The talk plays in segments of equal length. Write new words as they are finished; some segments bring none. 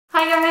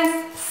Hi guys!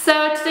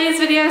 So today's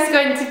video is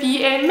going to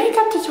be a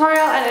makeup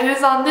tutorial and it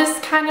is on this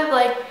kind of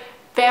like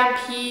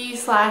vampy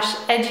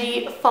 /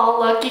 edgy fall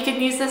look. You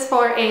can use this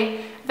for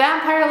a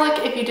vampire look.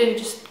 If you did,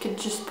 could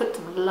just put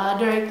some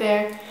blood right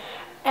there.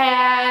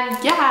 And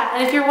yeah,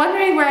 and if you're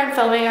wondering where I'm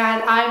filming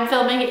at, I'm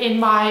filming in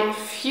my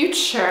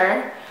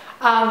future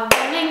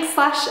filming /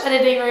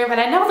 editing room.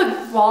 And I know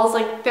the walls,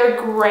 like, they're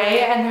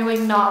gray and they're like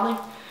not like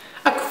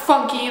a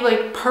funky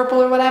like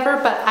purple or whatever,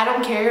 but I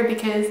don't care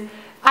because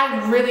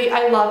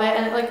I love it,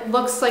 and it like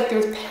looks like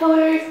there's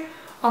pillars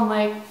on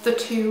like the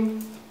two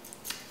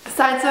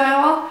sides of my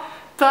wall.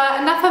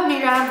 But enough of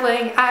me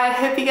rambling. I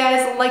hope you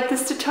guys like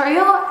this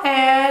tutorial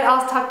and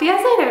I'll talk to you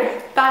guys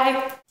later.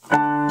 Bye!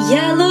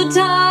 Yellow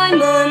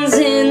diamonds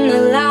in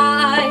the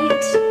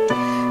light,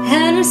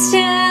 and I'm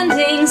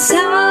standing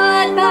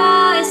side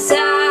by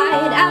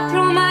side. I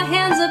throw my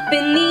hands up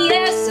in the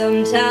air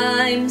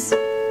sometimes.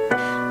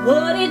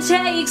 What it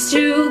takes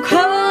to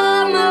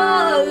come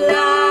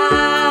alive.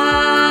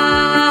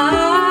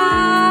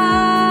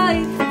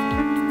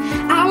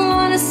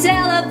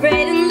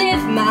 Celebrate and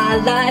live my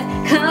life,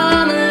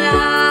 come alive.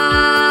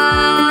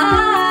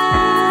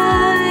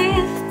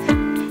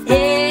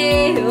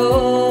 Hey,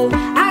 oh,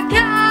 I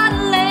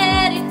gotta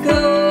let it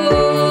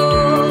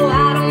go.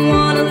 I don't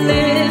wanna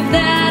live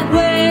that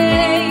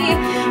way,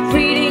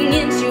 reading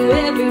into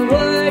every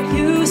word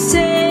you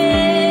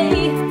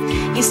say.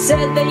 You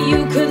said that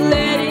you could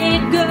let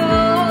it go,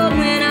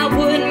 and I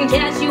wouldn't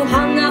catch you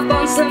hung up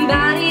on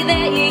somebody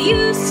that you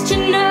used to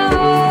know.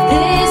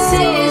 This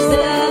is the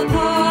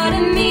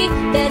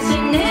that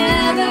you're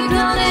never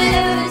gonna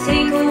ever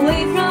take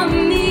away from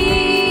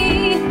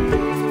me.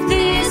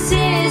 This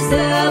is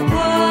the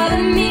part of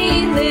me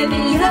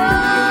living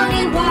young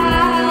and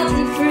wild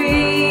and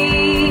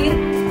free.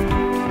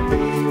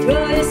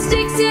 Throw your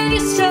sticks and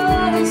your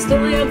stones,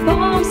 throw your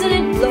bombs and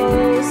it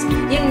blows.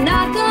 You're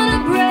not gonna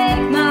break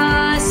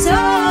my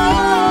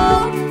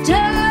soul.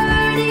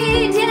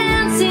 Dirty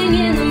dancing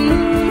in the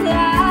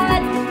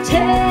moonlight,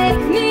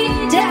 take me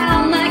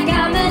down like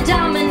I'm a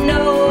domino.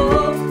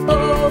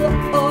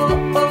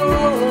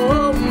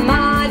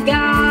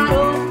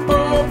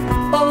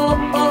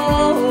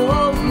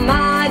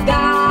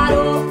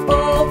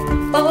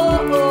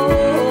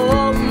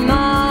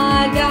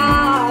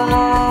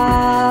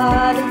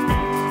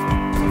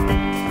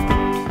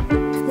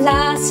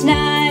 Last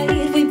night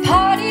we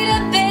partied a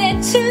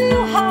bit too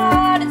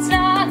hard. It's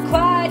not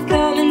quite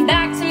coming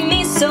back to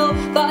me, so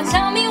but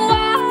tell me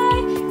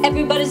why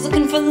everybody's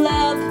looking for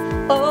love.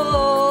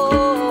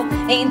 Oh,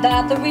 ain't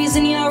that the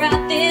reason you're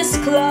at this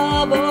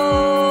club?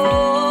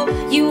 Oh,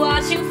 you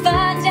watching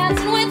fun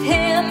dancing with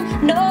him?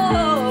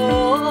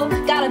 No,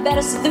 got a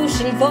better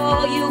solution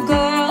for you,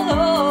 girl.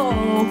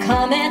 Oh,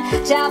 come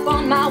and tap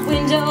on my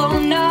window,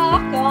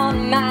 knock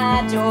on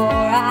my door.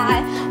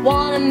 I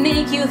wanna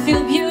make you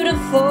feel beautiful.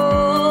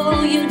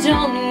 You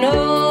don't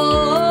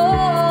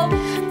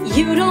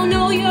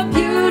know you're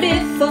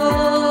beautiful.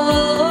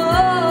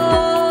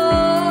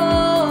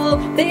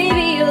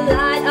 Baby, you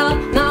light up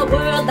my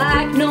world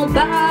like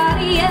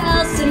nobody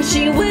else, and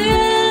she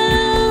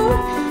will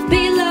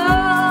be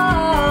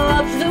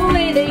loved. The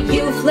way that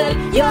you flip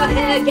your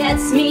hair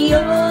gets me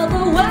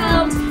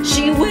overwhelmed.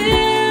 She will